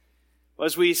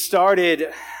As we started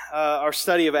our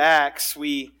study of Acts,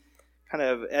 we kind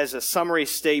of, as a summary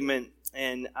statement,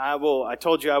 and I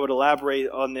told you I would elaborate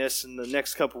on this in the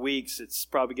next couple weeks. It's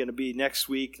probably going to be next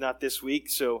week, not this week.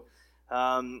 So,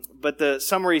 but the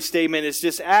summary statement is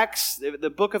just Acts, the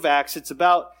book of Acts. It's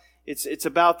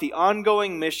about the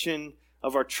ongoing mission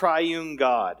of our triune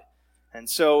God, and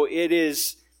so it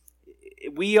is.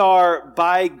 We are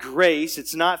by grace.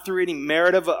 It's not through any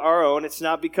merit of our own. It's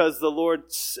not because the Lord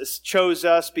chose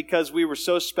us because we were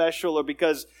so special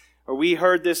or we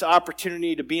heard this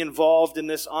opportunity to be involved in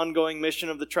this ongoing mission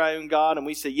of the triune God and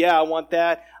we say, yeah, I want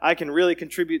that. I can really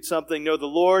contribute something. No, the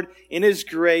Lord in His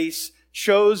grace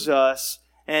chose us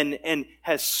and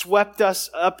has swept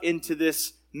us up into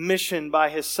this mission by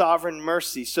His sovereign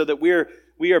mercy so that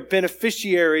we are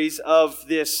beneficiaries of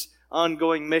this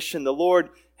ongoing mission. The Lord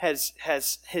His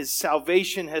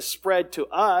salvation has spread to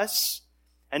us,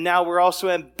 and now we're also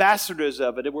ambassadors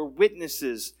of it, and we're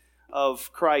witnesses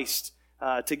of Christ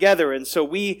together. And so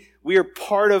we are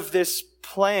part of this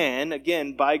plan,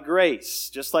 again, by grace.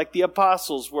 Just like the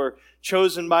apostles were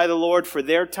chosen by the Lord for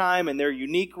their time and their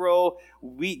unique role,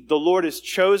 the Lord has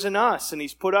chosen us, and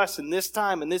He's put us in this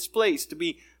time and this place to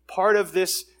be part of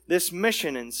this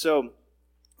mission. And so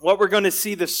what we're going to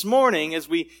see this morning as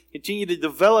we continue to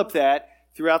develop that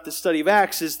throughout the study of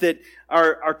Acts is that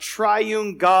our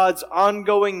triune God's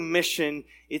ongoing mission,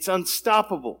 it's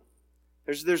unstoppable.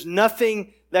 There's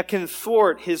nothing that can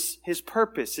thwart His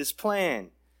purpose, His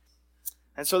plan.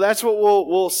 And so that's what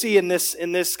we'll see in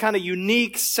this kind of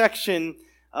unique section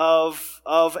of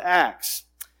Acts.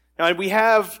 Now we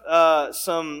have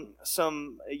some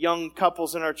young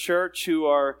couples in our church who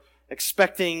are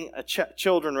expecting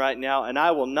children right now, and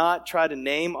I will not try to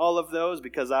name all of those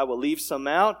because I will leave some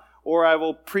out, or I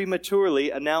will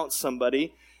prematurely announce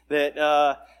somebody that,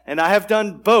 and I have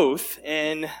done both,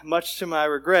 and much to my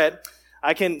regret,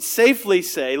 I can safely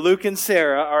say Luke and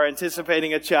Sarah are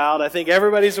anticipating a child. I think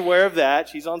everybody's aware of that.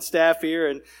 She's on staff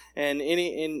here,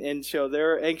 and so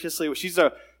they're anxiously. She's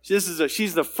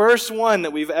the first one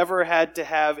that we've ever had to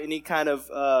have any kind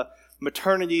of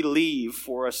maternity leave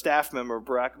for a staff member of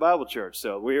Barack Bible Church.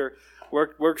 So we're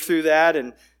work through that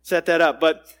and set that up,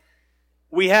 but.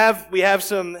 We have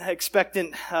some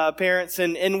expectant parents,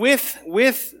 and with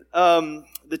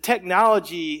the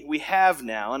technology we have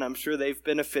now, and I'm sure they've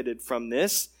benefited from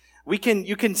this. You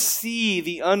can see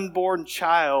the unborn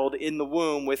child in the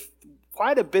womb with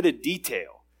quite a bit of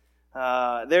detail.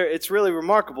 It's really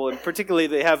remarkable, and particularly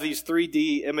they have these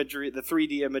 3D imagery, the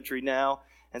 3D imagery now,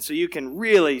 and so you can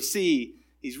really see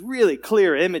these really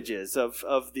clear images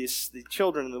of the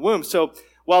children in the womb. So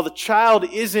while the child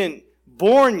isn't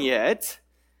born yet,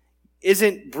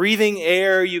 isn't breathing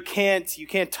air, you can't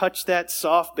touch that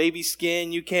soft baby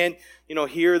skin, you can't,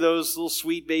 hear those little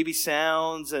sweet baby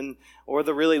sounds or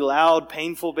the really loud,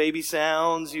 painful baby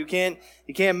sounds. You can't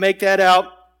make that out,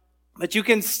 but you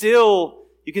can still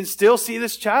see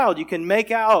this child. You can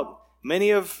make out many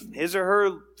of his or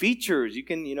her features. You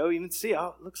can, even see,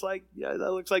 it looks like, yeah,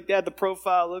 that looks like dad. The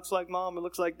profile looks like mom, it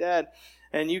looks like dad.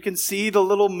 And you can see the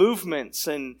little movements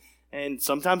and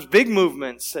sometimes big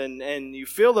movements, and you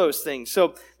feel those things.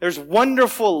 So there's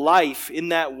wonderful life in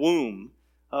that womb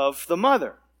of the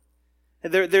mother.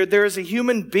 There is a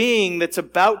human being that's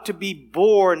about to be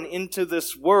born into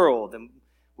this world, and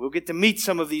we'll get to meet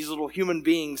some of these little human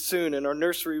beings soon, and our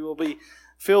nursery will be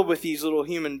filled with these little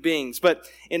human beings. But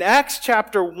in Acts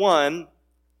chapter 1,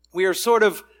 we're sort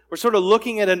of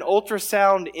looking at an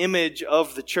ultrasound image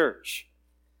of the church.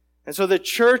 And so the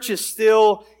church is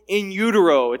still in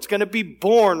utero. It's going to be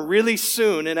born really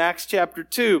soon in Acts chapter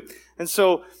 2. And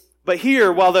so, but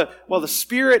here, while the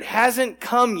Spirit hasn't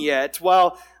come yet,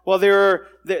 while there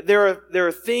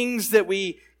are things that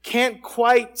we can't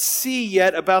quite see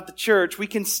yet about the church, we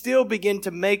can still begin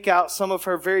to make out some of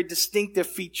her very distinctive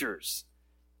features.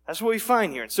 That's what we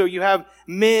find here. And so you have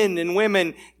men and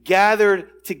women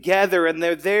gathered together, and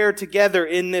they're there together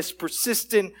in this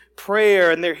persistent prayer,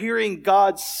 and they're hearing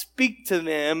God speak to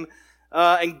them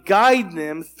and guide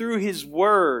them through His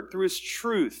Word, through His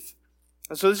truth.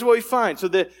 And so this is what we find. So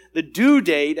the due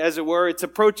date, as it were, it's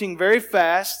approaching very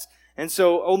fast, and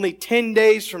so only 10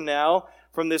 days from now,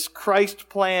 from this Christ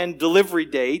plan delivery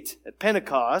date at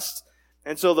Pentecost,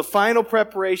 and so the final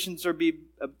preparations are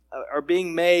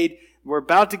being made. We're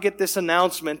about to get this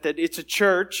announcement that it's a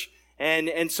church,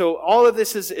 and so all of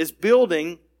this is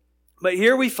building. But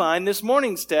here we find this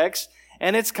morning's text,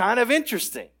 and it's kind of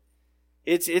interesting.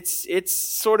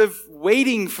 It's sort of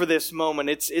waiting for this moment.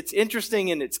 It's interesting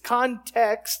in its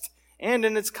context and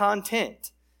in its content.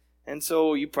 And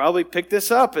so you probably picked this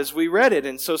up as we read it.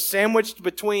 And so sandwiched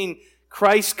between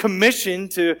Christ's commission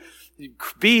to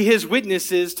be his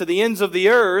witnesses to the ends of the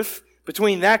earth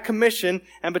between that commission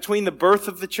and between the birth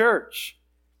of the church,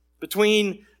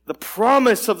 between the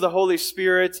promise of the Holy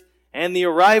Spirit and the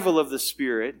arrival of the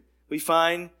Spirit. We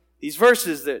find these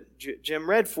verses that Jim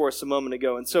read for us a moment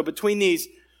ago. And so between these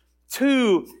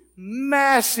two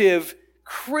massive,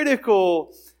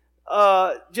 critical,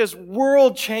 just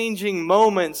world-changing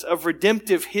moments of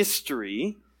redemptive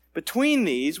history, between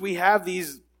these, we have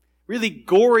these really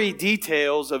gory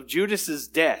details of Judas's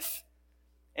death.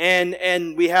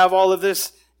 And we have all of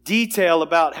this detail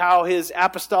about how his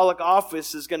apostolic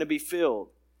office is going to be filled.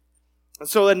 And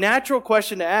so a natural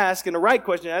question to ask, and a right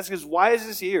question to ask, is why is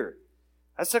this here?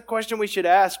 That's a question we should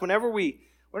ask whenever we're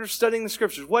studying the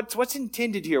Scriptures. What's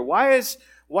intended here? Why has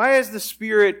the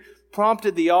Spirit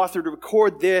prompted the author to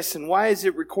record this, and why is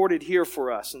it recorded here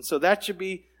for us? And so that should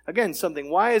be, again, something.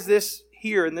 Why is this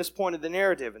here in this point of the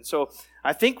narrative? And so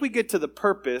I think we get to the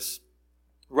purpose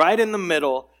right in the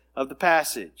middle of the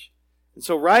passage. And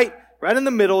so right in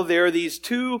the middle, there are these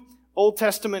two Old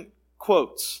Testament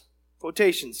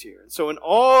quotations here. And so in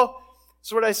all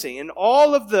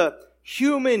of the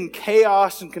human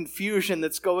chaos and confusion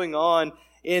that's going on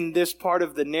in this part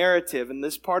of the narrative, in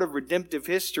this part of redemptive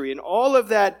history, and all of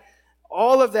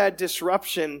that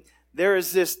disruption, there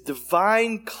is this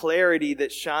divine clarity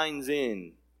that shines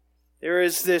in. There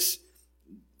is this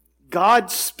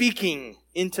God speaking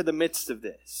into the midst of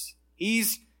this.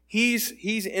 He's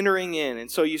entering in. And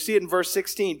so you see it in verse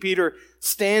 16. Peter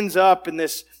stands up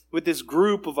with this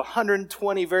group of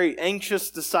 120 very anxious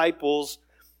disciples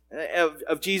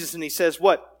of Jesus, and he says,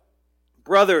 what?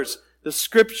 Brothers, the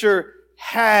Scripture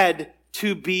had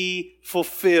to be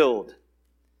fulfilled,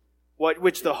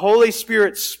 which the Holy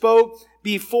Spirit spoke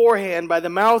beforehand by the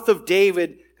mouth of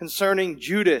David concerning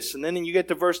Judas. And then you get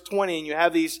to verse 20, and you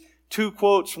have these two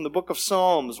quotes from the book of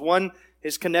Psalms. One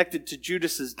is connected to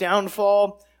Judas's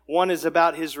downfall. One is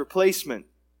about his replacement.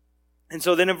 And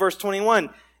so then in verse 21,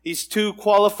 these two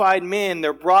qualified men,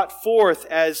 they're brought forth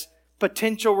as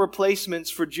potential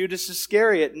replacements for Judas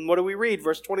Iscariot. And what do we read?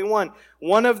 Verse 21,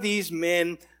 one of these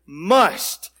men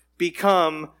must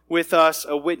become with us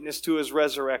a witness to his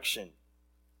resurrection.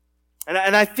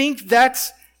 And I think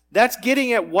that's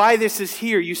getting at why this is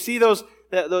here. You see that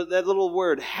little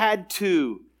word, had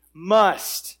to,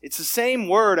 must. It's the same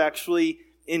word actually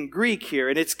in Greek here,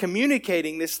 and it's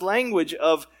communicating this language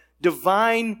of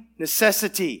divine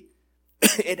necessity.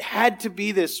 It had to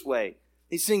be this way.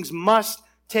 These things must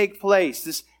take place.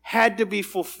 This had to be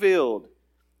fulfilled.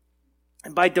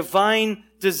 And by divine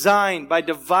design, by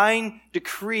divine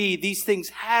decree, these things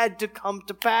had to come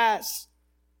to pass.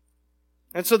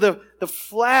 And so the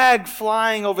flag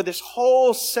flying over this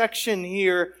whole section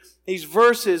here, these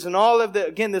verses and all of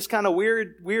this kind of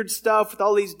weird stuff with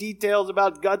all these details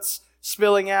about guts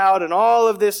spilling out and all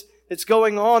of this that's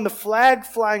going on, the flag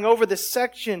flying over this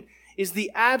section is the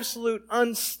absolute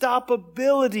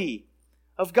unstoppability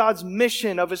of God's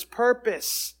mission, of His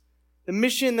purpose. The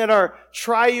mission that our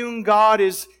triune God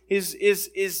is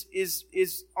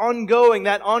ongoing,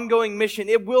 that ongoing mission,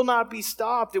 it will not be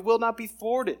stopped. It will not be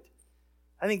thwarted.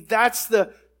 I think that's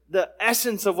the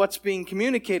essence of what's being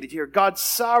communicated here. God's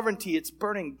sovereignty, it's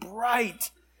burning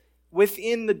bright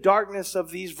within the darkness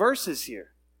of these verses here.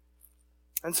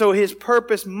 And so His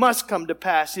purpose must come to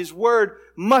pass. His word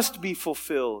must be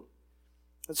fulfilled.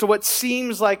 And so what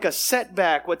seems like a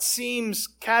setback, what seems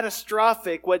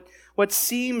catastrophic, what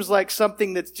seems like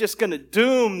something that's just going to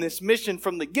doom this mission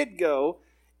from the get-go,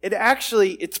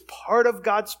 it's part of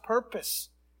God's purpose.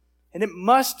 And it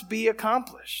must be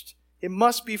accomplished. It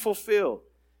must be fulfilled.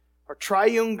 Our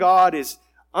triune God is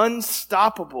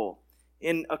unstoppable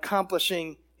in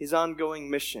accomplishing His ongoing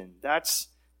mission. That's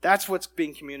what's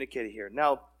being communicated here.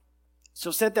 Now,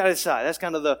 so set that aside. That's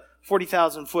kind of the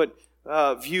 40,000-foot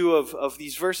view of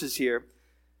these verses here.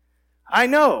 I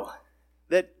know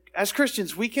that as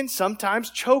Christians, we can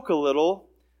sometimes choke a little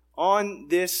on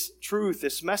this truth,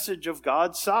 this message of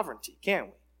God's sovereignty, can't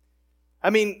we? I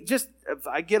mean, just if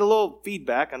I get a little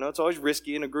feedback. I know it's always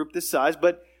risky in a group this size,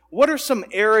 but what are some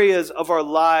areas of our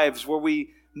lives where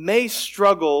we may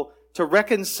struggle to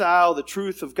reconcile the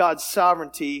truth of God's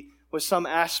sovereignty with some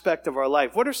aspect of our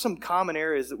life? What are some common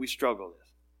areas that we struggle with?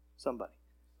 Somebody.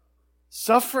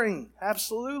 Suffering,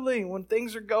 absolutely. When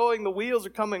things are going, the wheels are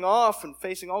coming off and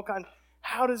facing all kinds.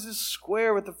 How does this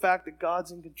square with the fact that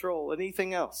God's in control?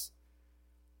 Anything else?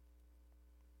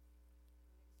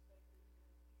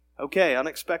 Okay,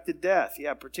 unexpected death.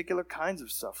 Yeah, particular kinds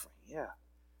of suffering. Yeah.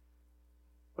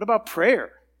 What about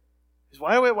prayer?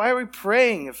 Why are we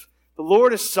praying if the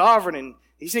Lord is sovereign and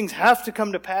these things have to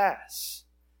come to pass?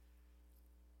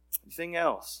 Anything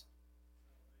else?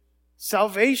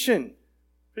 salvation,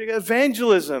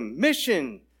 evangelism,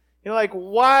 mission. You're like,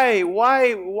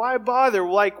 why bother?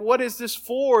 Like, what is this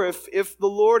for if the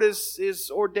Lord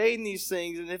is ordained these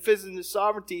things, and if it's in His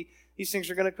sovereignty, these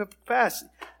things are going to come to pass?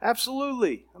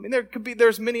 Absolutely. I mean,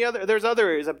 there's other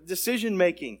areas of decision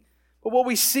making. But what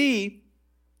we see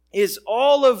is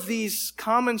all of these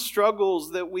common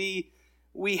struggles that we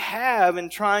have in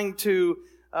trying to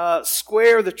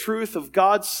square the truth of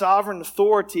God's sovereign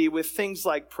authority with things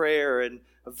like prayer and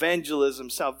evangelism,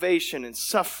 salvation, and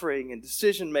suffering, and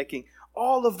decision-making.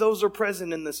 All of those are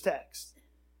present in this text.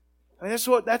 I mean,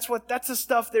 that's the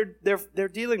stuff they're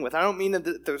dealing with. I don't mean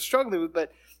that they're struggling with,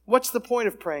 but what's the point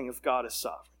of praying if God is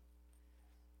sovereign?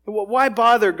 Why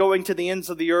bother going to the ends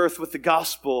of the earth with the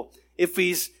gospel if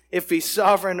He's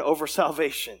sovereign over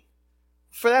salvation?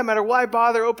 For that matter, why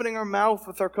bother opening our mouth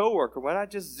with our coworker? Why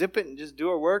not just zip it and just do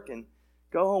our work and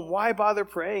go home? Why bother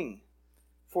praying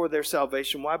for their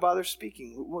salvation? Why bother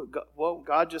speaking? Well,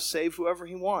 God just save whoever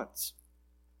He wants.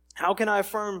 How can I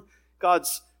affirm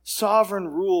God's sovereign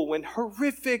rule when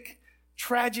horrific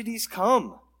tragedies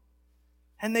come?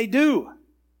 And they do.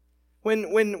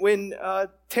 When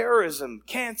terrorism,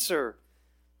 cancer,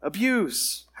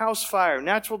 abuse, house fire,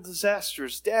 natural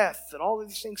disasters, death, and all of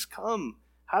these things come.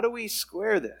 How do we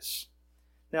square this?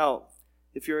 Now,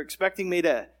 if you're expecting me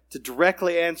to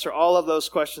directly answer all of those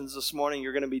questions this morning,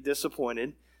 you're going to be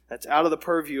disappointed. That's out of the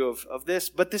purview of this.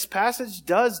 But this passage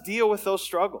does deal with those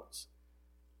struggles.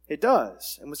 It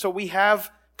does. And so we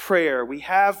have prayer, we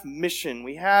have mission,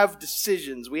 we have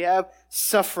decisions, we have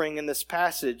suffering in this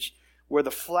passage where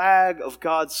the flag of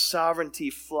God's sovereignty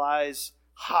flies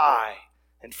high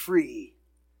and free.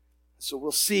 So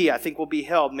we'll see. I think we'll be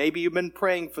held. Maybe you've been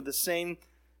praying the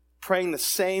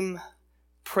same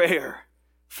prayer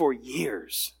for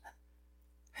years.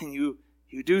 And you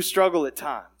do struggle at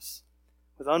times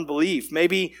with unbelief.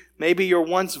 Maybe your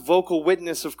once vocal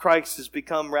witness of Christ has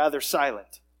become rather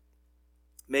silent.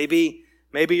 Maybe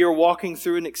you're walking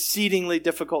through an exceedingly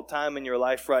difficult time in your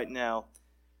life right now.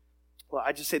 Well,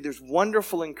 I just say there's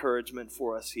wonderful encouragement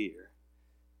for us here.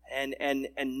 And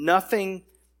nothing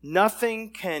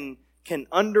can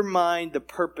undermine the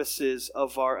purposes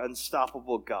of our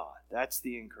unstoppable God. That's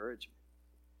the encouragement.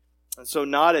 And so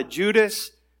not a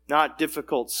Judas, not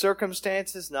difficult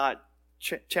circumstances, not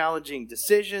challenging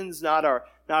decisions, not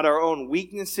our own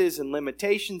weaknesses and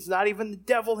limitations, not even the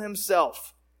devil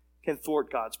himself can thwart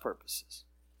God's purposes.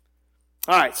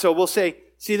 All right, so we'll see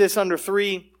this under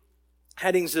three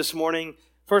headings this morning.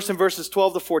 First, in verses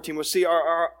 12 to 14, we'll see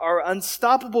our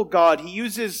unstoppable God. He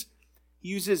uses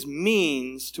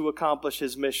means to accomplish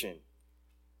His mission.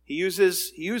 He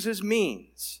uses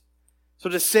means. So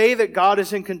to say that God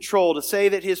is in control, to say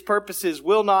that His purposes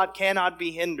cannot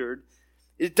be hindered,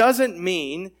 it doesn't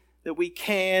mean that we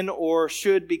can or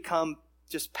should become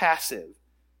just passive.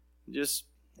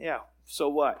 So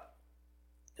what?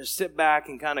 Just sit back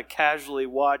and kind of casually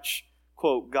watch,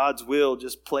 quote, God's will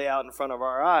just play out in front of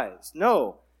our eyes.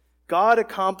 No. God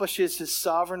accomplishes His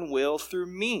sovereign will through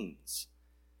means.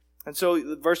 And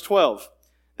so, verse 12,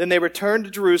 then they returned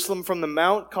to Jerusalem from the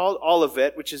mount called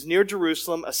Olivet, which is near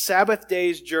Jerusalem, a Sabbath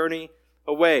day's journey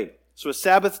away. So a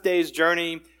Sabbath day's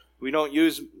journey, we don't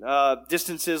use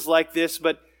distances like this,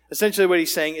 but essentially what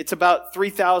he's saying, it's about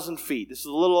 3,000 feet. This is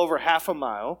a little over half a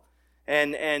mile.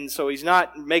 And so he's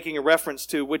not making a reference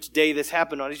to which day this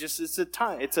happened on.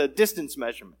 It's a distance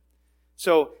measurement.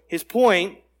 So his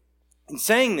point in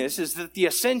saying this is that the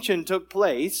ascension took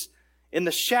place in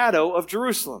the shadow of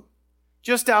Jerusalem,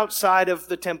 just outside of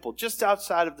the temple, just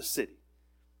outside of the city.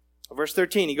 Verse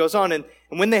 13, he goes on, and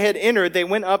when they had entered, they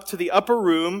went up to the upper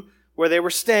room where they were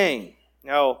staying.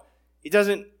 Now, he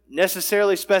doesn't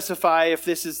necessarily specify if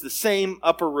this is the same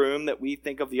upper room that we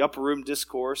think of the upper room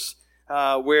discourse,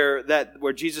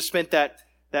 where Jesus spent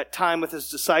that time with His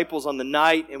disciples on the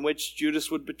night in which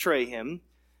Judas would betray Him.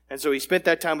 And so he spent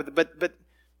that time with them. But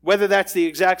whether that's the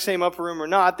exact same upper room or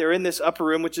not, they're in this upper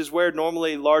room, which is where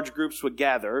normally large groups would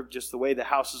gather, just the way the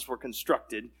houses were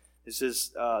constructed. This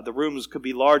is the rooms could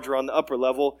be larger on the upper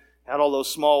level, had all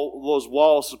those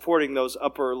walls supporting those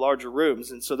upper larger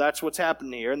rooms. And so that's what's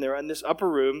happening here. And they're in this upper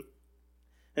room.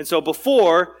 And so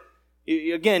before,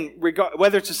 again,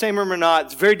 whether it's the same room or not,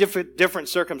 it's very different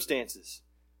circumstances.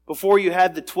 Before, you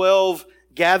had the 12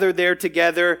 gathered there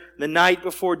together the night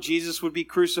before Jesus would be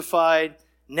crucified.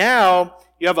 Now,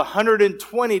 you have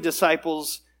 120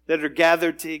 disciples that are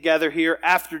gathered together here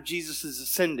after Jesus is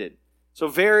ascended. So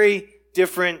very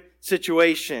different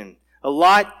situation. A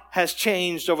lot has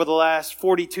changed over the last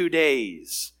 42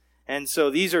 days. And so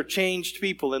these are changed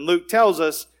people. And Luke tells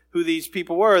us who these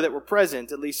people were that were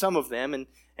present, at least some of them.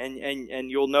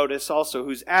 And you'll notice also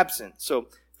who's absent. So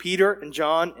Peter and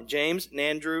John and James and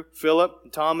Andrew, Philip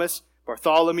and Thomas,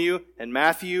 Bartholomew and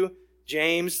Matthew,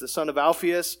 James the son of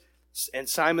Alphaeus, and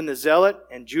Simon the Zealot,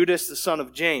 and Judas the son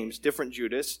of James, different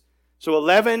Judas. So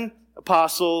 11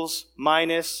 apostles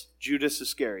minus Judas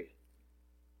Iscariot.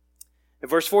 In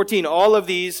verse 14, all of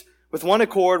these with one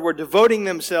accord were devoting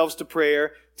themselves to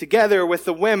prayer together with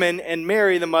the women and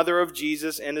Mary, the mother of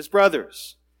Jesus, and his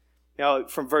brothers. Now,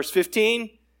 from verse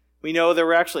 15, we know there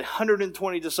were actually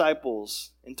 120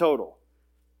 disciples in total.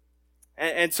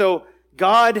 And so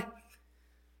God,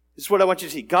 this is what I want you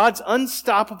to see. God's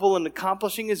unstoppable in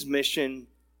accomplishing his mission,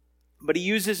 but he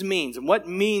uses means. And what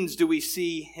means do we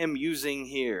see him using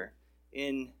here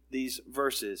in these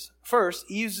verses? First,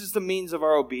 he uses the means of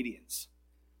our obedience.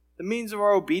 The means of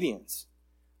our obedience.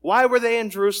 Why were they in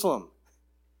Jerusalem?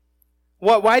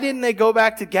 Why didn't they go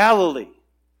back to Galilee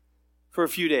for a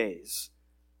few days?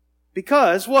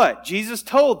 Because what? Jesus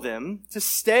told them to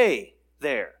stay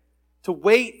there, to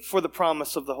wait for the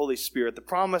promise of the Holy Spirit, the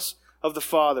promise of the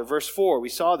Father. Verse 4, we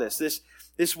saw this.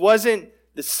 This wasn't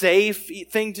the safe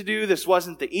thing to do. This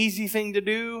wasn't the easy thing to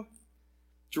do.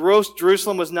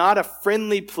 Jerusalem was not a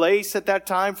friendly place at that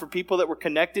time for people that were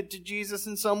connected to Jesus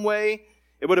in some way.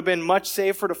 It would have been much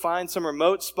safer to find some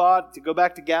remote spot, to go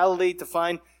back to Galilee, to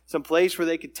find some place where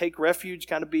they could take refuge,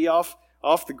 kind of be off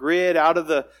the grid, out of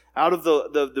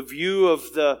the view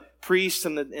of the priests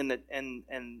and the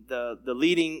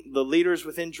leaders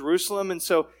within Jerusalem. And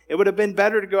so it would have been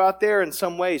better to go out there in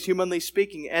some ways, humanly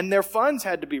speaking. And their funds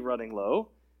had to be running low.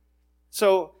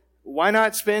 So why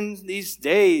not spend these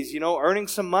days, earning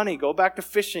some money, go back to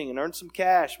fishing and earn some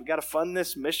cash? We got to fund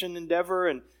this mission endeavor,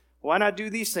 and why not do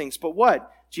these things? But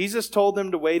what? Jesus told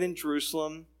them to wait in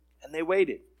Jerusalem, and they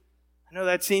waited. I know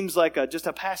that seems like just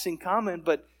a passing comment,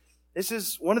 but this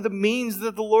is one of the means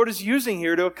that the Lord is using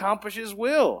here to accomplish his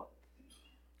will.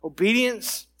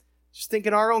 Obedience, just think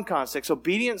in our own context,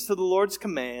 obedience to the Lord's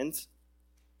commands,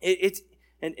 it's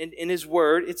in his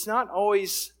word, it's not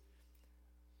always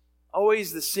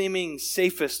the seeming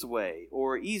safest way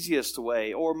or easiest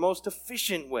way or most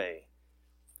efficient way.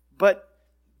 But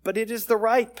it is the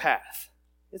right path.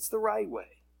 It's the right way.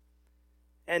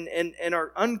 And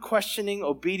our unquestioning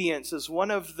obedience is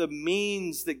one of the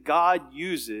means that God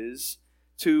uses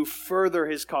to further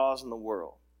his cause in the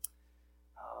world.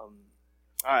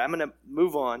 All right, I'm going to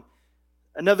move on.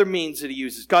 Another means that he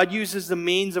uses. God uses the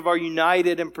means of our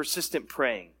united and persistent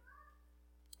praying.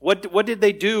 What did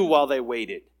they do while they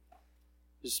waited?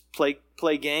 Just play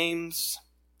games,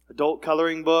 adult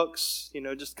coloring books,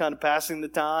 just kind of passing the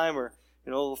time, or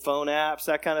little phone apps,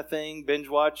 that kind of thing, binge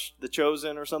watch The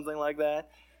Chosen or something like that.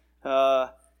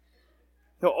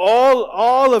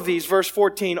 All of these, verse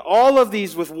 14, all of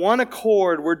these with one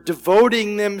accord were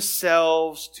devoting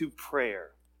themselves to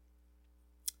prayer.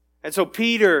 And so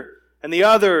Peter and the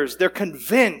others, they're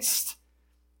convinced,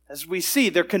 as we see,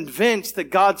 they're convinced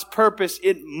that God's purpose,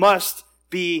 it must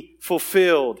be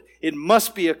fulfilled. It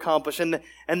must be accomplished. And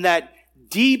that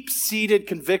deep-seated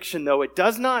conviction, though, it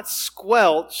does not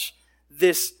squelch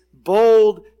this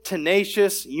bold,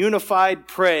 tenacious, unified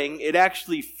praying. It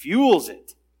actually fuels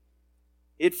it.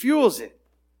 It fuels it.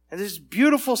 And this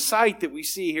beautiful sight that we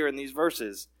see here in these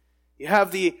verses. You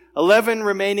have the 11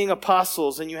 remaining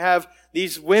apostles, and you have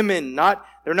these women,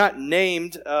 they're not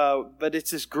named, but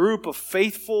it's this group of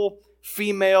faithful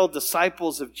female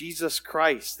disciples of Jesus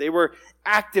Christ. They were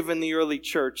active in the early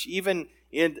church, even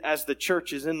as the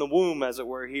church is in the womb, as it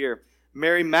were here.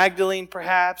 Mary Magdalene,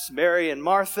 perhaps, Mary and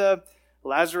Martha,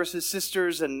 Lazarus'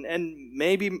 sisters, and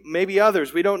maybe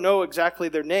others. We don't know exactly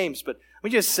their names, but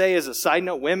let me just say as a side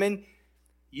note, women,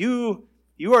 you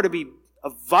are to be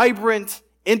a vibrant,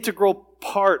 integral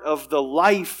part of the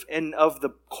life and of the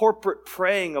corporate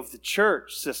praying of the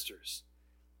church, sisters.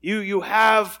 You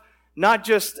have not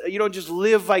just, you don't just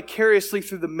live vicariously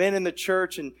through the men in the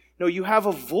church, and you have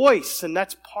a voice, and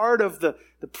that's part of the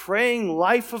praying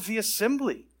life of the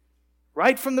assembly.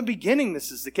 Right from the beginning,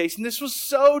 this is the case. And this was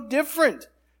so different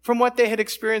from what they had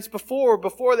experienced before.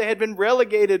 Before, they had been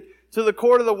relegated to the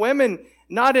court of the women,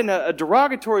 not in a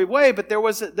derogatory way, but there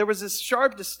was this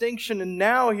sharp distinction. And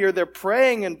now here they're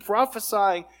praying and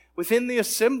prophesying within the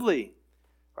assembly,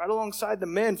 right alongside the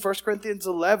men, 1 Corinthians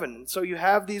 11. And so you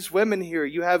have these women here.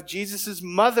 You have Jesus'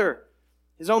 mother,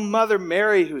 his own mother,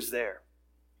 Mary, who's there.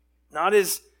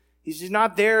 She's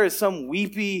not there as some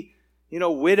weepy,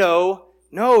 widow.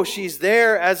 No, she's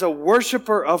there as a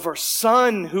worshiper of her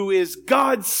Son, who is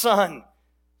God's Son,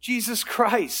 Jesus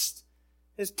Christ.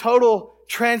 His total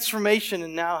transformation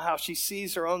in now how she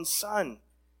sees her own Son.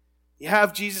 You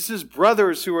have Jesus'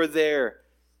 brothers who are there.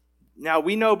 Now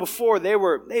we know before they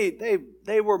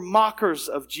were mockers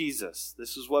of Jesus.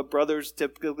 This is what brothers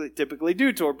typically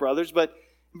do toward brothers, but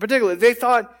in particular, they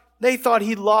thought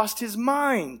he lost his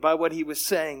mind by what he was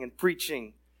saying and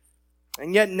preaching.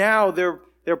 And yet now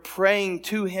they're praying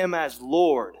to him as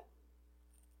Lord.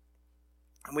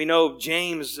 And we know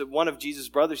James, one of Jesus'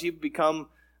 brothers, he would become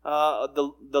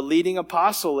the leading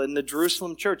apostle in the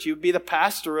Jerusalem church. He would be the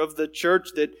pastor of the church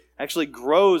that actually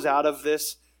grows out of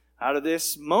this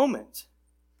moment.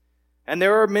 And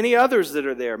there are many others that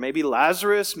are there. Maybe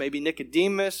Lazarus, maybe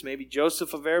Nicodemus, maybe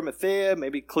Joseph of Arimathea,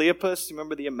 maybe Cleopas,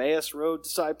 remember the Emmaus Road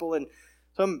disciple, and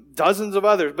some dozens of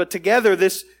others. But together,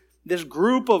 this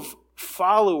group of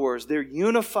followers, they're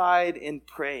unified in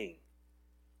praying.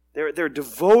 They're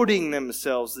devoting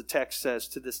themselves, the text says,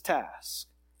 to this task.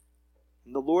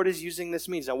 And the Lord is using this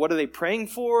means. Now, what are they praying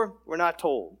for? We're not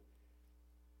told.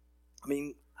 I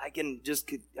mean, I can just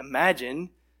imagine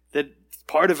that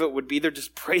part of it would be they're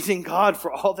just praising God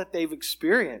for all that they've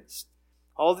experienced,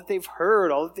 all that they've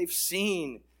heard, all that they've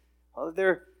seen, all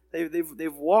that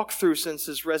they've walked through since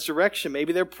His resurrection.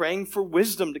 Maybe they're praying for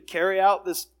wisdom to carry out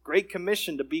this great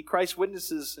commission to be Christ's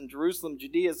witnesses in Jerusalem,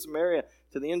 Judea, Samaria,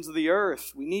 to the ends of the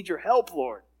earth. We need your help,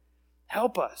 Lord.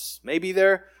 Help us. Maybe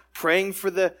they're praying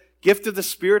for the gift of the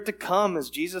Spirit to come as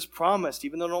Jesus promised,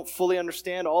 even though they don't fully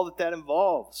understand all that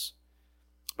involves.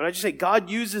 But I just say God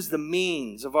uses the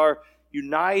means of our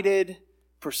united,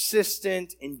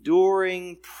 persistent,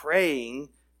 enduring praying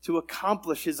to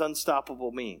accomplish His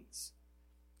unstoppable means.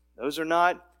 Those are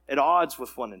not at odds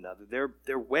with one another.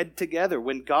 They're wed together.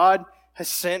 When God has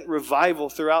sent revival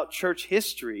throughout church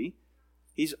history,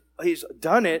 He's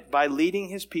done it by leading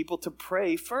His people to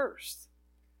pray first.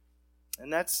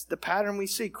 And that's the pattern we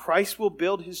see. Christ will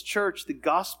build His church. The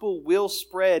gospel will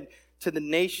spread to the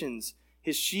nations.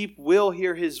 His sheep will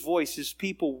hear His voice. His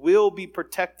people will be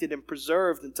protected and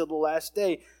preserved until the last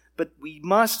day. But we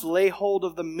must lay hold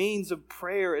of the means of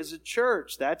prayer as a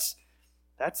church.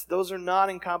 Those are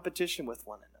not in competition with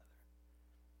one another.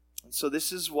 And so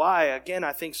this is why, again,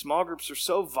 I think small groups are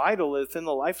so vital within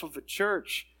the life of a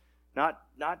church. Not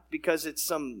because it's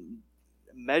some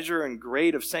measure and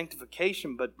grade of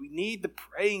sanctification, but we need the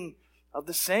praying of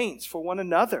the saints for one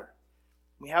another.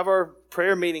 We have our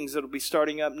prayer meetings that will be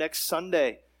starting up next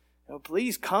Sunday.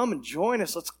 Please come and join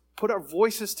us. Let's put our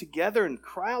voices together and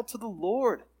cry out to the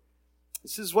Lord.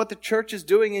 This is what the church is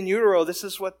doing in utero. This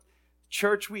is what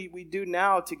church we do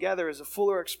now together as a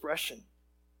fuller expression.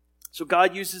 So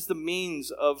God uses the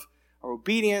means of our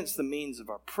obedience, the means of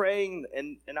our praying,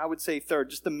 and I would say third,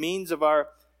 just the means of our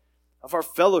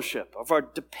fellowship, of our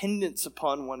dependence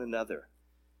upon one another.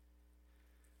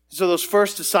 So those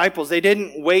first disciples, they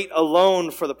didn't wait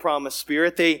alone for the promised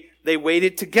Spirit. They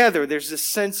waited together. There's this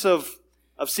sense of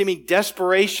seeming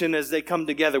desperation as they come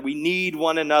together. We need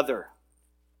one another.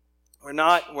 We're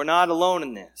not alone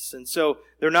in this. And so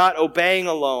they're not obeying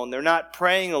alone. They're not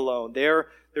praying alone.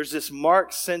 There's this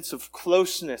marked sense of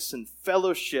closeness and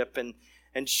fellowship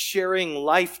and sharing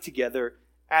life together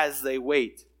as they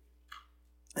wait.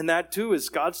 And that too is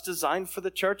God's design for the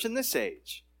church in this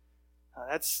age.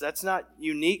 That's not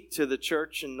unique to the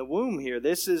church in the womb here.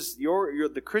 This is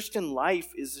the Christian life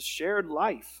is a shared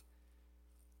life.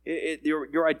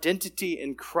 Your identity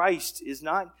in Christ is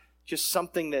not just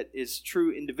something that is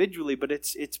true individually, but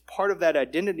it's part of that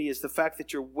identity is the fact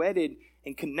that you're wedded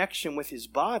in connection with His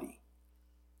body.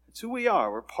 That's who we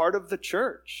are. We're part of the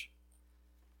church.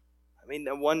 I mean,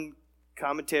 the one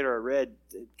commentator I read,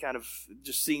 kind of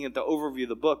just seeing the overview of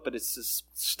the book, but it's just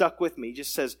stuck with me. He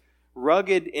just says,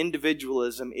 rugged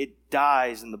individualism, it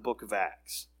dies in the book of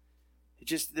Acts.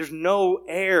 There's no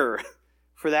air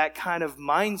for that kind of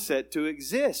mindset to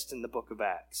exist in the book of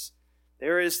Acts.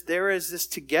 There is this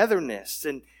togetherness,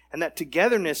 and that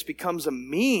togetherness becomes a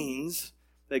means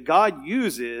that God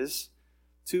uses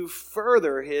to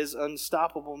further His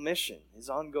unstoppable mission, His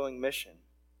ongoing mission.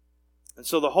 And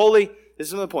so this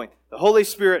is the point, the Holy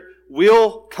Spirit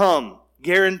will come,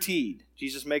 guaranteed.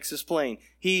 Jesus makes this plain.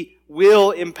 He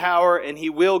will empower and He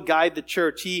will guide the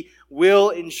church. He will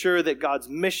ensure that God's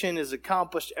mission is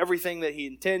accomplished. Everything that He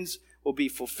intends will be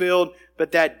fulfilled.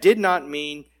 But that did not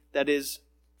mean that His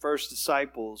first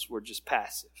disciples were just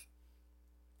passive.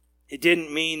 It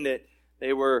didn't mean that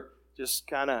they were just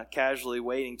kind of casually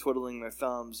waiting, twiddling their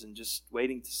thumbs and just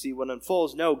waiting to see what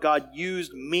unfolds. No, God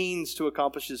used means to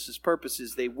accomplish His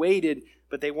purposes. They waited,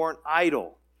 but they weren't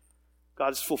idle.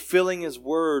 God is fulfilling His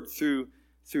word through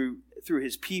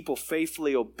His people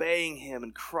faithfully obeying Him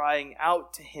and crying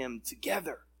out to Him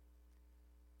together.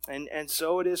 And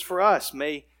so it is for us.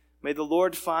 May the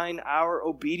Lord find our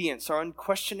obedience, our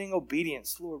unquestioning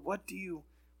obedience. Lord, what do you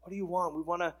want? We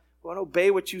We want to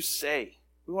obey what you say.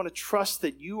 We want to trust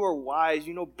that you are wise.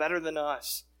 You know better than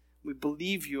us. We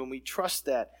believe you and we trust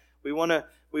that. We want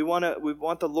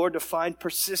the Lord to find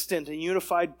persistent and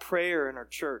unified prayer in our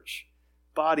church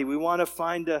body. We want to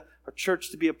find our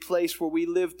church to be a place where we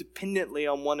live dependently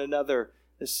on one another.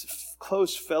 This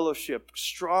close fellowship,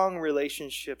 strong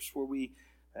relationships where we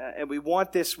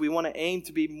want to aim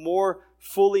to be more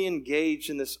fully engaged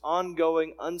in this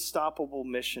ongoing, unstoppable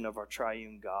mission of our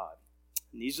triune God.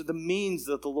 And these are the means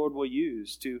that the Lord will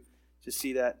use to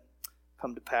see that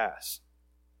come to pass.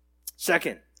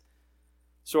 Second,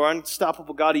 so our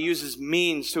unstoppable God, He uses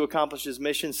means to accomplish His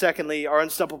mission. Secondly, our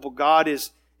unstoppable God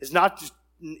is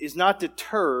not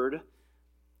deterred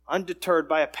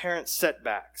by apparent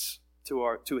setbacks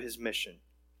to His mission.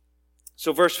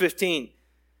 So verse 15,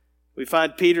 we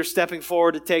find Peter stepping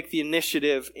forward to take the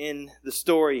initiative in the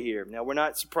story here. Now we're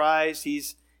not surprised.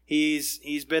 He's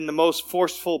been the most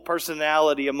forceful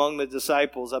personality among the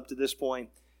disciples up to this point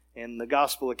in the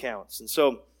gospel accounts. And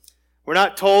so we're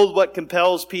not told what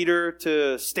compels Peter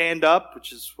to stand up,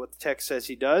 which is what the text says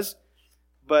he does.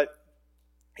 But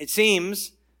it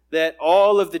seems that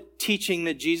all of the teaching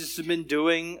that Jesus has been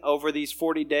doing over these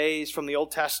 40 days from the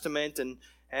Old Testament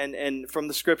and from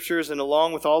the Scriptures, and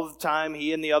along with all of the time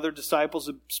he and the other disciples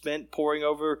have spent poring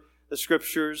over the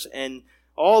Scriptures, and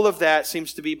all of that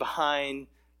seems to be behind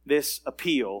this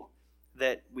appeal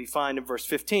that we find in verse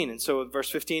 15. And so in verse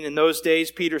 15, in those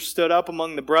days Peter stood up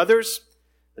among the brothers.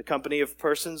 The company of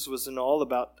persons was in all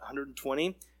about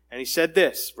 120. And he said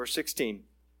this, verse 16,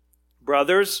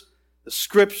 "Brothers, the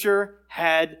Scripture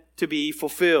had to be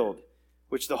fulfilled,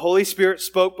 which the Holy Spirit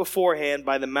spoke beforehand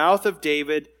by the mouth of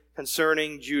David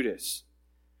concerning Judas."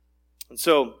 And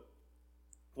so,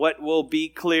 what's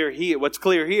clear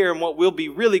here and what will be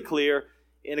really clear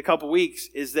in a couple weeks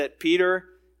is that Peter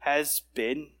has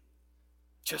been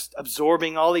just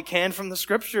absorbing all he can from the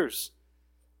Scriptures.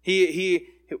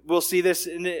 We'll see this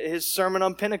in his sermon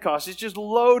on Pentecost. It's just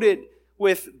loaded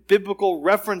with biblical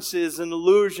references and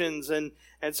allusions, and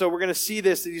so we're going to see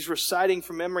this, that he's reciting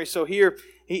from memory. So here,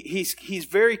 he's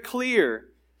very clear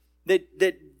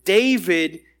that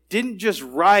David didn't just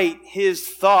write his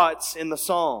thoughts in the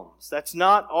Psalms. That's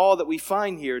not all that we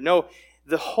find here. No,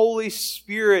 the Holy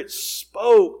Spirit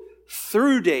spoke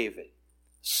through David.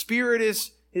 Spirit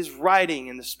is writing,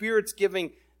 and the Spirit's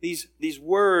giving these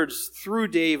words through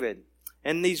David.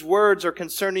 And these words are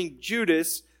concerning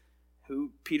Judas,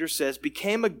 who, Peter says,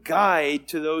 became a guide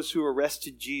to those who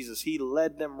arrested Jesus. He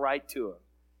led them right to Him.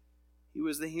 He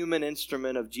was the human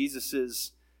instrument of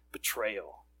Jesus'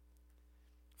 betrayal.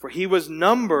 For he was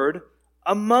numbered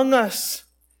among us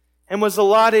and was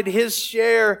allotted his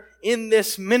share in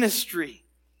this ministry.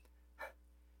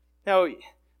 Now,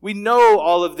 we know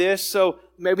all of this, so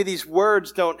maybe these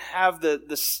words don't have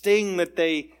the sting that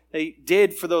they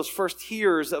did for those first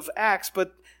hearers of Acts,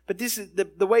 but this is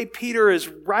the way Peter is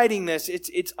writing this.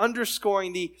 It's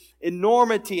underscoring the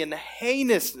enormity and the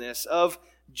heinousness of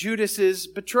Judas's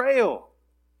betrayal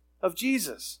of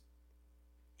Jesus.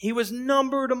 He was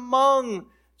numbered among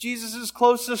Jesus'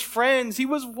 closest friends. He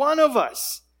was one of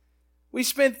us. We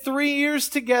spent 3 years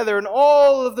together, and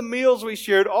all of the meals we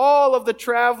shared, all of the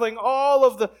traveling, all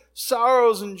of the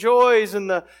sorrows and joys and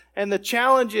the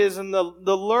challenges and the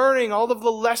learning, all of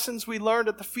the lessons we learned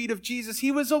at the feet of Jesus. He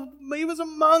was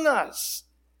among us.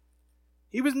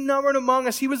 He was numbered among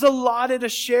us. He was allotted a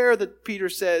share, that Peter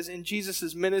says, in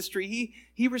Jesus' ministry.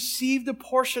 He received a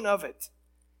portion of it.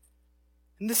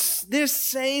 And this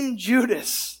same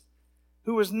Judas,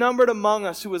 who was numbered among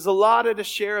us, who was allotted a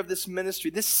share of this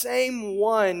ministry, this same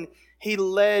one, he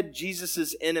led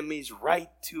Jesus' enemies right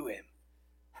to Him.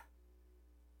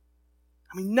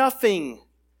 I mean,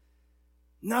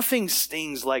 nothing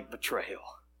stings like betrayal.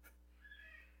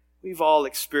 We've all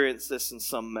experienced this in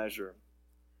some measure.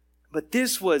 But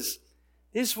this was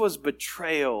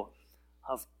betrayal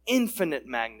of infinite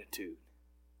magnitude.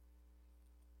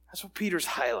 That's what Peter's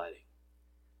highlighting.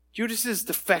 Judas's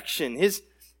defection, his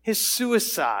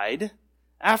suicide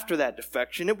after that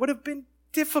defection, it would have been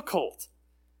difficult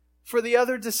for the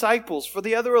other disciples, for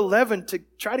the other 11, to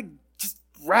try to just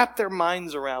wrap their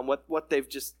minds around what they've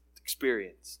just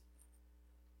experienced.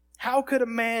 How could a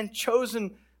man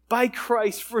chosen by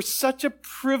Christ for such a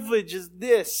privilege as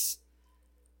this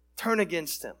turn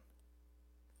against Him?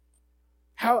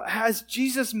 How has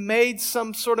Jesus made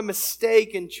some sort of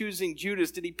mistake in choosing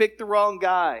Judas? Did He pick the wrong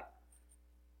guy?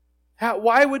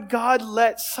 Why would God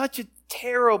let such a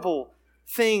terrible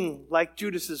thing like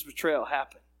Judas's betrayal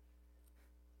happen?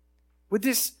 Would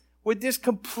this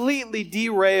completely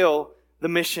derail the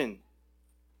mission?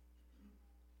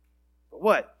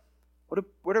 What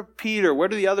Where do Peter, where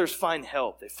do the others find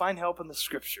help? They find help in the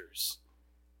Scriptures.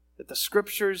 That the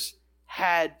Scriptures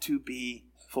had to be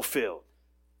fulfilled.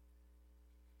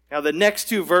 Now the next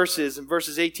two verses, in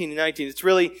verses 18 and 19, it's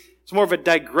more of a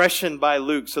digression by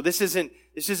Luke. So this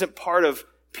isn't part of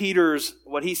Peter's,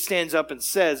 what he stands up and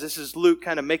says. This is Luke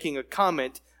kind of making a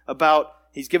comment about,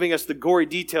 he's giving us the gory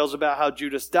details about how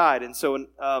Judas died. And so in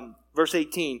verse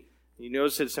 18, you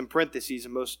notice it's in parentheses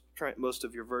in most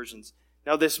of your versions.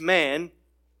 Now this man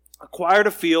acquired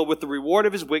a field with the reward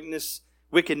of his wickedness,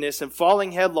 and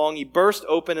falling headlong, he burst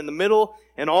open in the middle,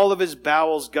 and all of his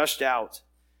bowels gushed out.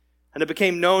 And it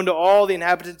became known to all the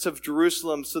inhabitants of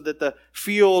Jerusalem, so that the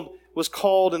field was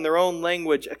called in their own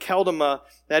language Akeldama,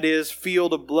 that is,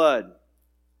 field of blood.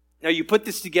 Now you put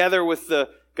this together with the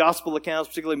gospel accounts,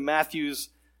 particularly Matthew's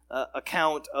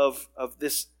account of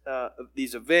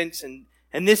these events,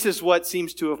 and this is what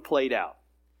seems to have played out.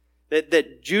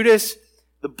 That Judas,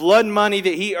 the blood money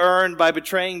that he earned by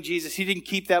betraying Jesus, he didn't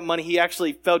keep that money. He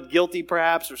actually felt guilty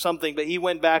perhaps or something, but he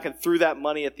went back and threw that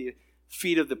money at the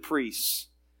feet of the priests.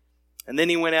 And then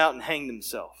he went out and hanged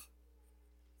himself.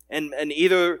 And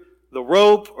either the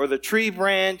rope or the tree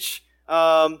branch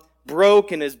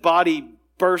broke and his body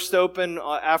burst open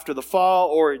after the fall,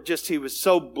 or just he was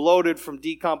so bloated from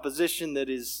decomposition that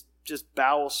his just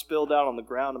bowels spilled out on the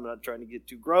ground. I'm not trying to get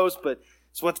too gross, but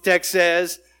it's what the text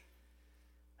says.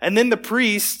 And then the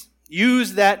priest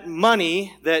used that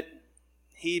money that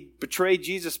he betrayed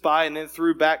Jesus by and then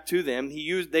threw back to them.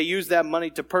 They used that money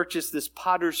to purchase this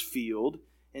potter's field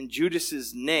in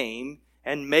Judas's name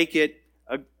and make it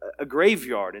a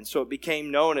graveyard. And so it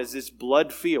became known as this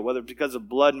blood field, whether because of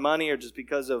blood money or just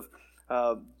because of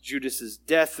Judas's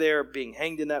death there, being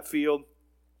hanged in that field.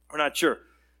 We're not sure.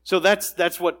 So that's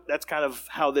kind of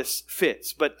how this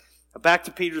fits. But back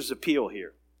to Peter's appeal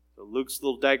here. So Luke's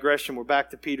little digression, we're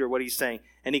back to Peter, what he's saying.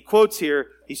 And he quotes here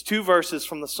these two verses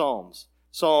from the Psalms.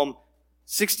 Psalm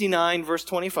 69, verse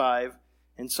 25,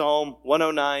 and Psalm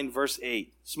 109, verse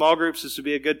 8. Small groups, this would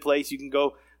be a good place. You can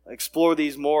go explore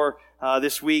these more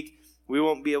this week. We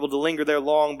won't be able to linger there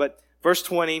long, but verse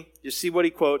 20, you see what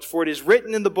he quotes. For it is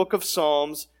written in the book of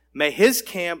Psalms, may his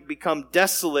camp become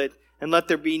desolate, and let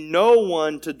there be no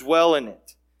one to dwell in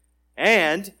it.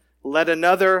 And let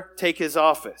another take his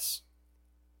office.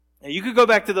 Now you could go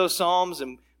back to those Psalms,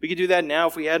 and we could do that now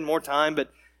if we had more time,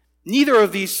 but neither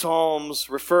of these Psalms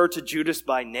refer to Judas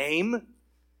by name.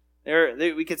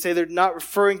 We could say they're not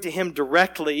referring to him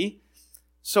directly.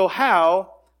 So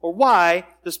how or why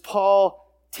does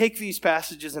Paul take these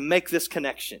passages and make this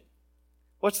connection?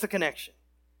 What's the connection?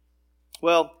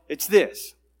 Well, it's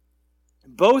this.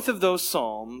 Both of those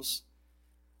Psalms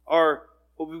are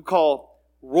what we would call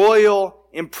royal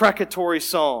imprecatory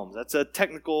psalms. That's a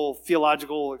technical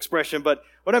theological expression, but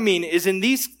what I mean is in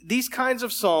these kinds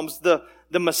of psalms, the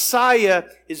Messiah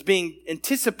is being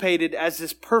anticipated as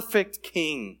this perfect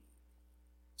king.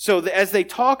 So as they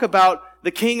talk about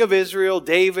the king of Israel,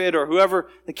 David, or whoever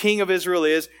the king of Israel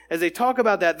is, as they talk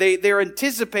about that, they're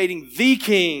anticipating the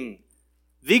king,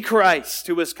 the Christ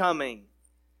who is coming.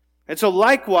 And so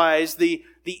likewise, the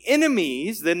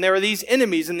enemies, then there are these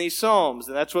enemies in these psalms,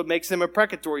 and that's what makes them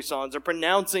imprecatory psalms. They're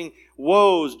pronouncing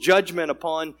woes, judgment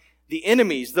upon the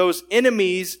enemies, those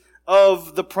enemies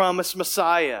of the promised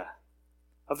Messiah,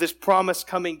 of this promised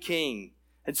coming king.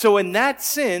 And so in that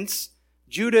sense,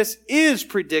 Judas is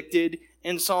predicted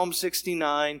in Psalm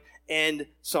 69 and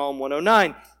Psalm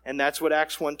 109. And that's what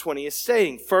Acts 1:20 is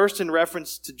saying. First in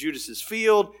reference to Judas's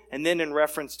field, and then in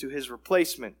reference to his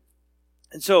replacement.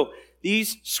 And so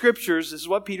these scriptures, this is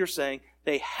what Peter's saying,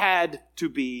 they had to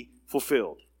be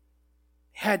fulfilled.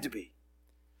 Had to be.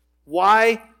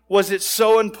 Why was it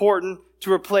so important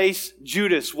to replace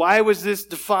Judas? Why was this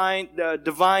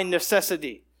divine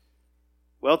necessity?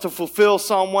 Well, to fulfill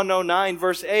Psalm 109,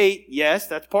 verse 8, yes,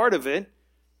 that's part of it.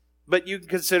 But you can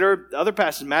consider other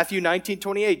passages. Matthew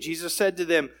 19:28, Jesus said to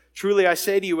them, truly I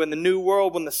say to you, in the new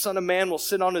world, when the Son of Man will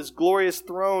sit on his glorious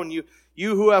throne,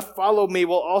 you who have followed me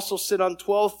will also sit on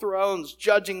 12 thrones,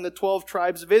 judging the 12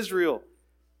 tribes of Israel.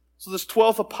 So this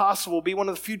 12th apostle will be one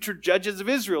of the future judges of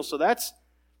Israel. So that's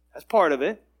part of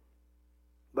it.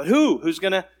 But who's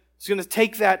going to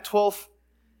take that 12th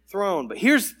throne? But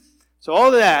so all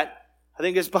of that, I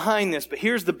think, is behind this. But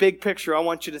here's the big picture I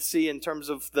want you to see in terms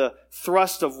of the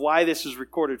thrust of why this is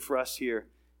recorded for us here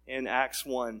in Acts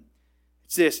 1.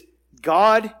 It's this.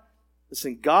 God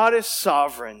is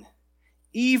sovereign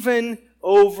even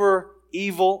over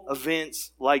evil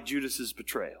events like Judas's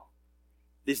betrayal.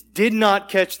 This did not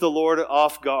catch the Lord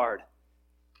off guard.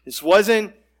 This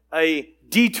wasn't a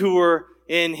detour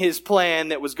in his plan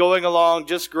that was going along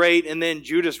just great, and then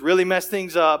Judas really messed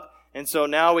things up, And so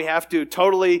now we have to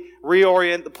totally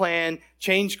reorient the plan,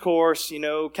 change course,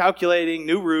 calculating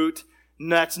new route.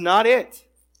 And that's not it.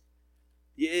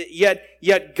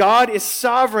 Yet God is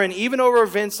sovereign even over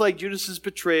events like Judas's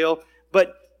betrayal,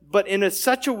 but in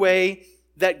such a way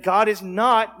that God is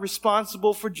not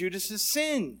responsible for Judas's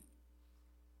sin.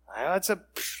 That's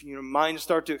minds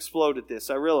start to explode at this,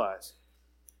 I realize.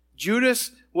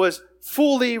 Judas was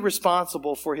fully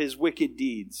responsible for his wicked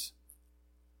deeds,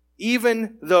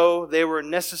 even though they were a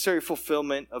necessary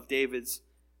fulfillment of David's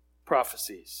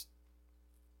prophecies.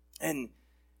 And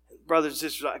brothers and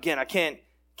sisters, again, I can't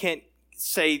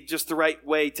say just the right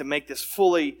way to make this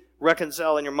fully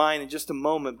reconcile in your mind in just a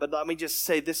moment, but let me just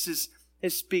say this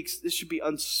should be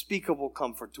unspeakable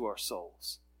comfort to our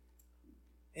souls.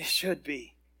 It should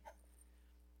be.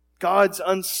 God's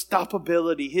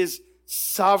unstoppability, His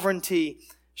sovereignty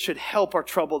should help our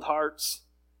troubled hearts.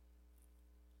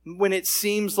 When it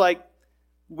seems like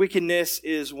wickedness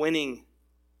is winning,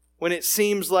 when it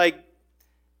seems like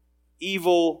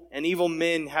evil and evil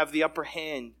men have the upper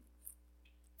hand,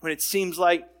 when it seems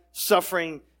like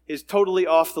suffering is totally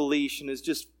off the leash and is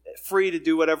just free to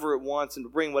do whatever it wants and to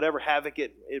bring whatever havoc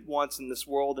it wants in this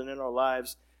world and in our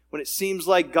lives, when it seems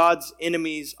like God's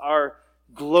enemies are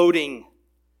gloating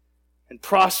and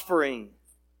prospering,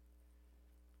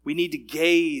 we need to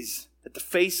gaze at the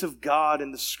face of God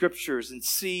in the Scriptures and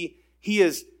see He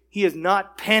is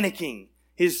not panicking.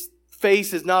 His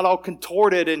face is not all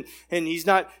contorted and He's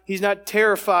not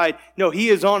terrified. No, He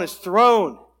is on His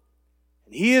throne.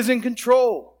 And He is in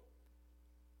control.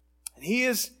 And He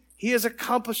is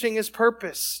accomplishing His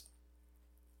purpose.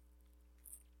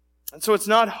 And so it's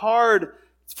not hard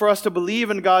for us to believe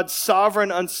in God's sovereign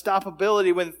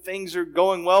unstoppability when things are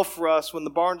going well for us, when the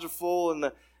barns are full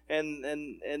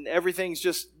and everything's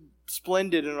just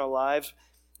splendid in our lives.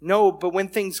 No, but when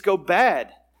things go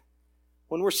bad,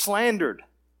 when we're slandered,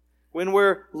 when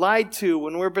we're lied to,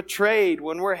 when we're betrayed,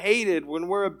 when we're hated, when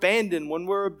we're abandoned, when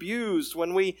we're abused,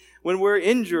 when we're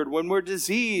injured, when we're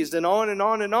diseased, and on and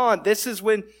on and on. This is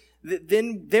when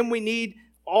then we need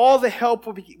all the help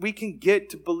we can get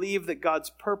to believe that God's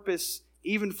purpose,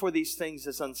 even for these things,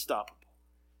 is unstoppable.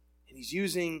 And He's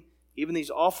using even these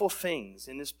awful things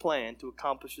in His plan to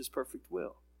accomplish His perfect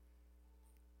will.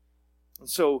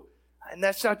 And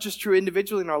that's not just true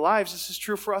individually in our lives. This is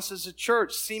true for us as a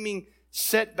church. Seeming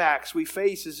setbacks we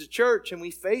face as a church, and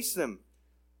we face them.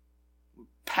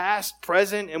 Past,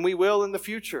 present, and we will in the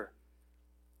future.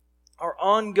 Our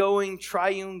ongoing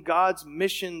triune God's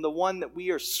mission, the one that we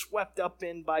are swept up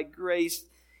in by grace,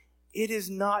 it is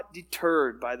not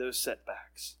deterred by those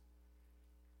setbacks.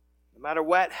 No matter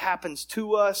what happens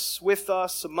to us, with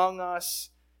us, among us,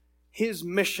 His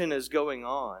mission is going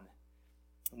on.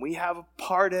 And we have a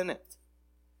part in it,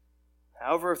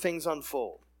 however things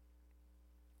unfold.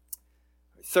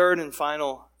 Third and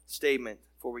final statement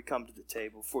before we come to the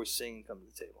table, before we sing and come to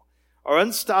the table. Our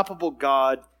unstoppable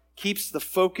God keeps the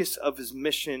focus of His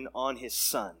mission on His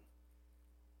Son.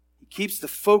 He keeps the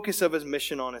focus of His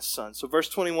mission on His Son. So verse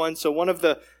 21, one of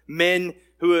the men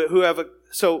who have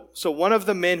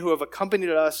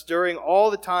accompanied us during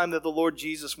all the time that the Lord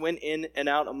Jesus went in and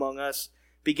out among us,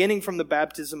 beginning from the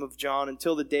baptism of John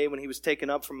until the day when He was taken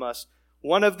up from us,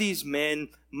 one of these men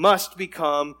must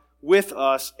become with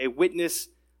us a witness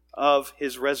of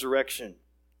His resurrection.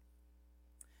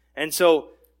 And so,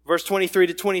 verse 23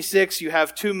 to 26, you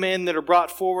have two men that are brought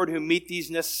forward who meet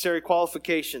these necessary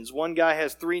qualifications. One guy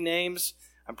has three names.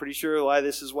 I'm pretty sure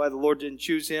this is why the Lord didn't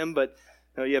choose him, but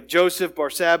you have Joseph,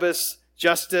 Barsabbas,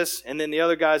 Justus, and then the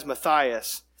other guy is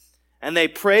Matthias. And they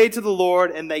prayed to the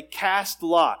Lord and they cast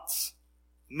lots.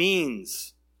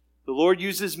 Means. The Lord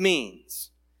uses means.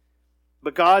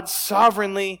 But God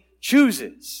sovereignly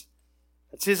chooses.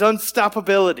 That's His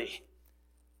unstoppability.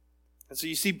 And so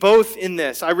you see both in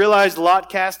this. I realize lot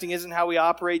casting isn't how we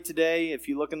operate today. If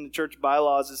you look in the church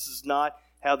bylaws, this is not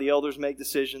how the elders make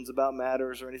decisions about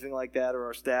matters or anything like that, or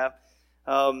our staff.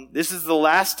 This is the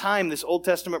last time this Old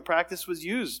Testament practice was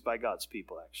used by God's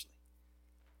people, actually.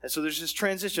 And so there's this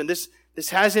transition. This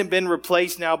hasn't been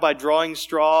replaced now by drawing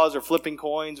straws or flipping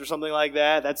coins or something like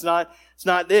that. It's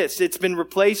not this. It's been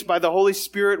replaced by the Holy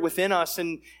Spirit within us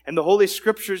and the Holy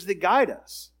Scriptures that guide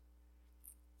us.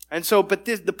 And so, but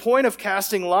the point of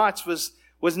casting lots was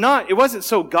not, it wasn't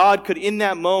so God could in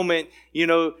that moment,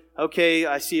 okay,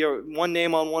 I see one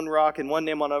name on one rock and one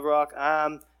name on another rock,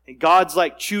 and God's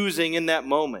like choosing in that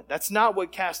moment. That's not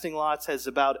what casting lots is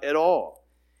about at all.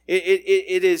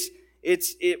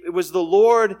 It was the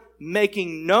Lord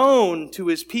making known to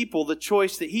His people the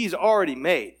choice that He's already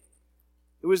made.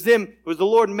 It was the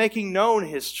Lord making known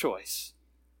His choice.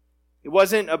 It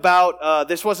wasn't about,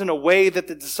 this wasn't a way that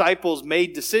the disciples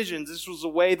made decisions. This was a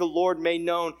way the Lord made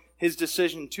known His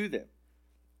decision to them.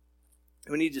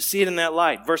 We need to see it in that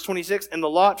light. Verse 26, and the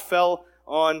lot fell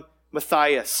on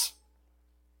Matthias.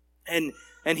 And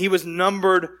he was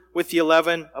numbered with the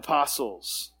 11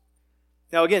 apostles.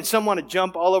 Now again, some want to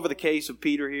jump all over the case of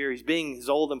Peter here. He's being his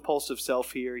old impulsive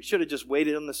self here. He should have just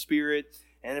waited on the Spirit.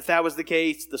 And if that was the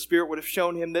case, the Spirit would have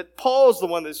shown him that Paul's the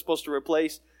one that's supposed to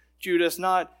replace Judas,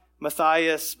 not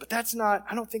Matthias. But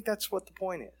I don't think that's what the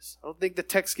point is. I don't think the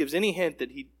text gives any hint that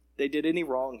they did any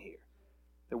wrong here.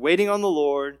 They're waiting on the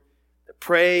Lord. They're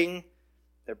praying.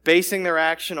 They're basing their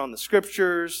action on the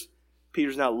Scriptures.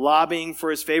 Peter's not lobbying for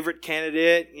his favorite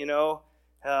candidate,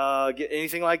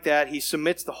 anything like that. He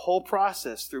submits the whole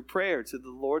process through prayer to the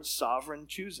Lord's sovereign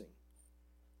choosing.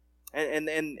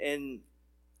 And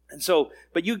so,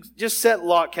 but you just set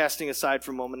lot casting aside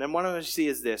for a moment. And what I want to see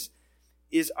is this,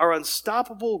 is our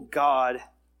unstoppable God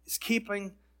is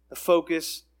keeping the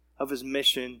focus of His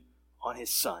mission on His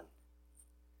Son.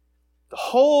 The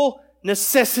whole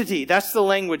necessity, that's the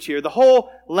language here. The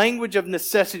whole language of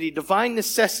necessity, divine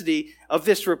necessity of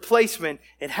this replacement,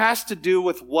 it has to do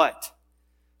with what?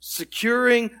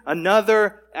 Securing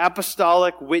another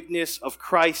apostolic witness of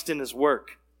Christ in His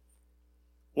work.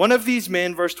 One of these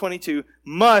men, verse 22,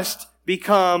 must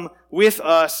become with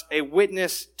us a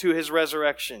witness to His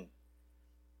resurrection.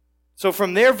 So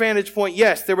from their vantage point,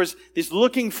 yes, there was this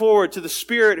looking forward to the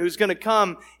Spirit who's going to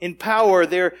come in power.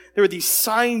 There are these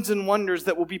signs and wonders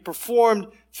that will be performed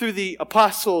through the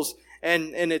apostles,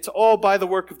 and it's all by the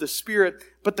work of the Spirit.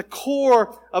 But the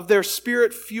core of their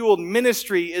Spirit-fueled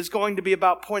ministry is going to be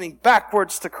about pointing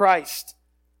backwards to Christ.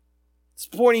 It's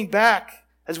pointing back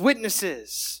as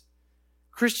witnesses.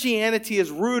 Christianity is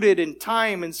rooted in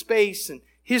time and space and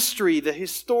history, the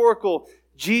historical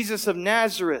Jesus of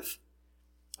Nazareth.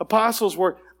 Apostles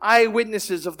were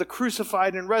eyewitnesses of the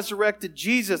crucified and resurrected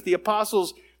Jesus. The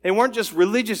apostles, they weren't just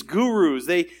religious gurus.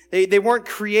 They weren't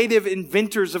creative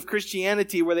inventors of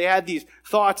Christianity where they had these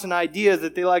thoughts and ideas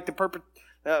that they liked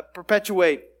to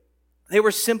perpetuate. They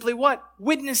were simply what?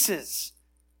 Witnesses.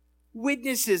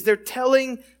 Witnesses. They're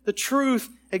telling the truth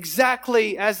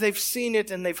exactly as they've seen it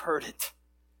and they've heard it.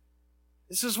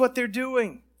 This is what they're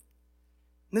doing.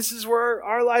 This is where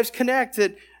our lives connect.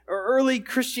 That early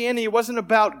Christianity wasn't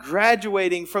about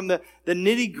graduating from the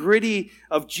nitty-gritty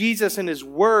of Jesus and His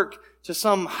work to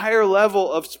some higher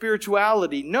level of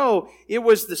spirituality. No, it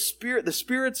was the Spirit. The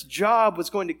Spirit's job was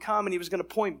going to come and He was going to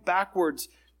point backwards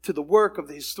to the work of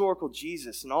the historical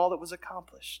Jesus and all that was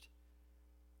accomplished.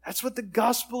 That's what the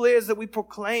gospel is that we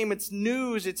proclaim. It's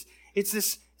news. It's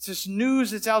this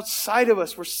news that's outside of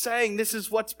us. We're saying this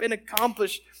is what's been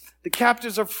accomplished. The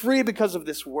captives are free because of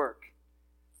this work.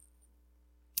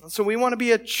 And so we want to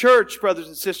be a church, brothers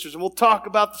and sisters, and we'll talk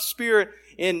about the Spirit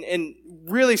and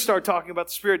really start talking about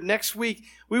the Spirit next week.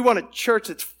 We want a church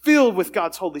that's filled with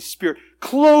God's Holy Spirit,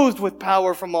 clothed with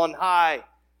power from on high.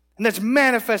 And that's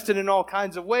manifested in all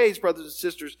kinds of ways, brothers and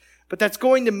sisters. But that's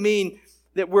going to mean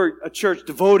that we're a church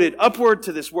devoted upward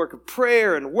to this work of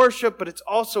prayer and worship, but it's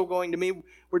also going to mean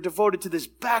we're devoted to this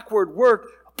backward work,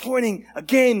 pointing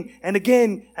again and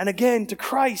again and again to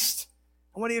Christ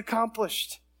and what He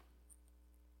accomplished.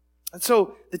 And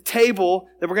so the table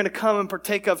that we're going to come and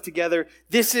partake of together,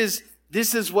 this is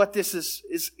what this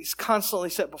is constantly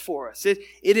set before us.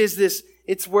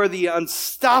 It's where the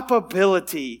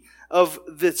unstoppability of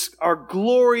this, our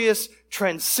glorious,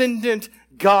 transcendent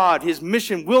God, His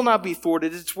mission will not be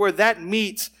thwarted. It's where that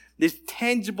meets these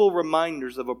tangible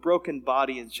reminders of a broken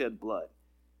body and shed blood.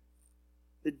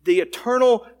 The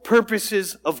eternal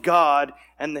purposes of God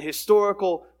and the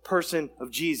historical person of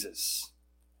Jesus.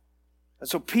 And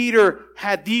so Peter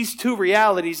had these two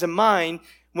realities in mind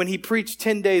when he preached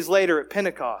 10 days later at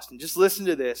Pentecost. And just listen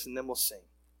to this and then we'll sing.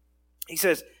 He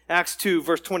says, Acts 2,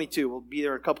 verse 22, we'll be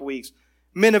there in a couple weeks.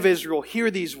 Men of Israel, hear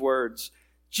these words.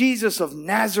 Jesus of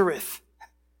Nazareth.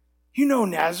 You know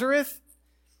Nazareth?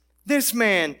 This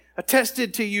man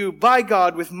attested to you by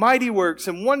God with mighty works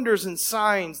and wonders and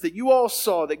signs that you all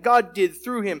saw that God did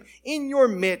through Him in your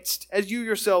midst, as you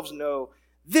yourselves know.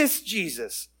 This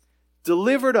Jesus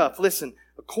delivered up, listen,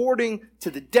 according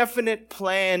to the definite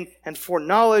plan and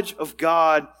foreknowledge of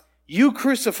God, you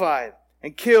crucified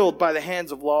and killed by the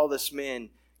hands of lawless men.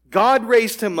 God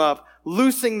raised Him up,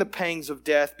 loosing the pangs of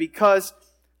death, because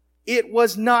it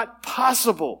was not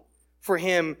possible for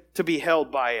Him to be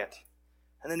held by it.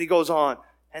 And then he goes on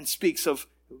and speaks of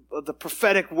the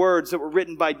prophetic words that were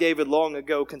written by David long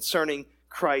ago concerning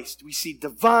Christ. We see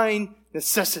divine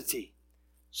necessity,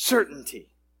 certainty.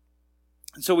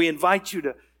 And so we invite you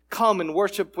to come and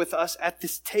worship with us at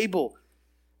this table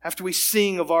after we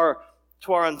sing of our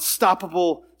to our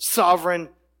unstoppable, sovereign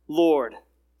Lord.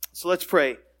 So let's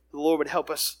pray the Lord would help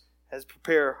us as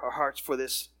prepare our hearts for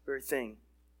this very thing.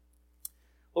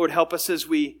 Lord, help us as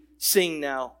we sing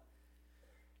now.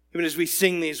 Even as we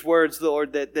sing these words,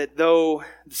 Lord, that though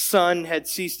the sun had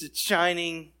ceased its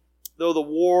shining, though the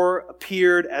war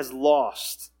appeared as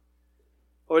lost.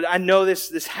 Lord, I know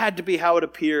this had to be how it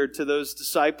appeared to those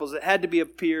disciples. It had to be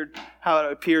how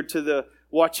it appeared to the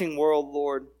watching world,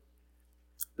 Lord.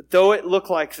 But though it looked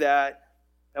like that,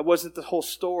 that wasn't the whole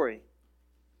story.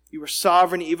 You were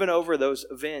sovereign even over those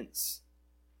events.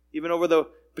 Even over the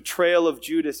betrayal of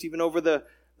Judas. Even over the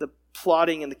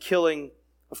plotting and the killing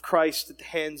of Christ at the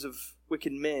hands of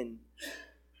wicked men.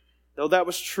 Though that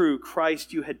was true,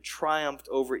 Christ, you had triumphed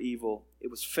over evil.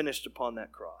 It was finished upon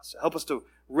that cross. Help us to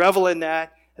revel in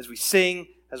that as we sing,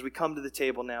 as we come to the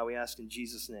table now. We ask in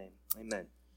Jesus' name. Amen.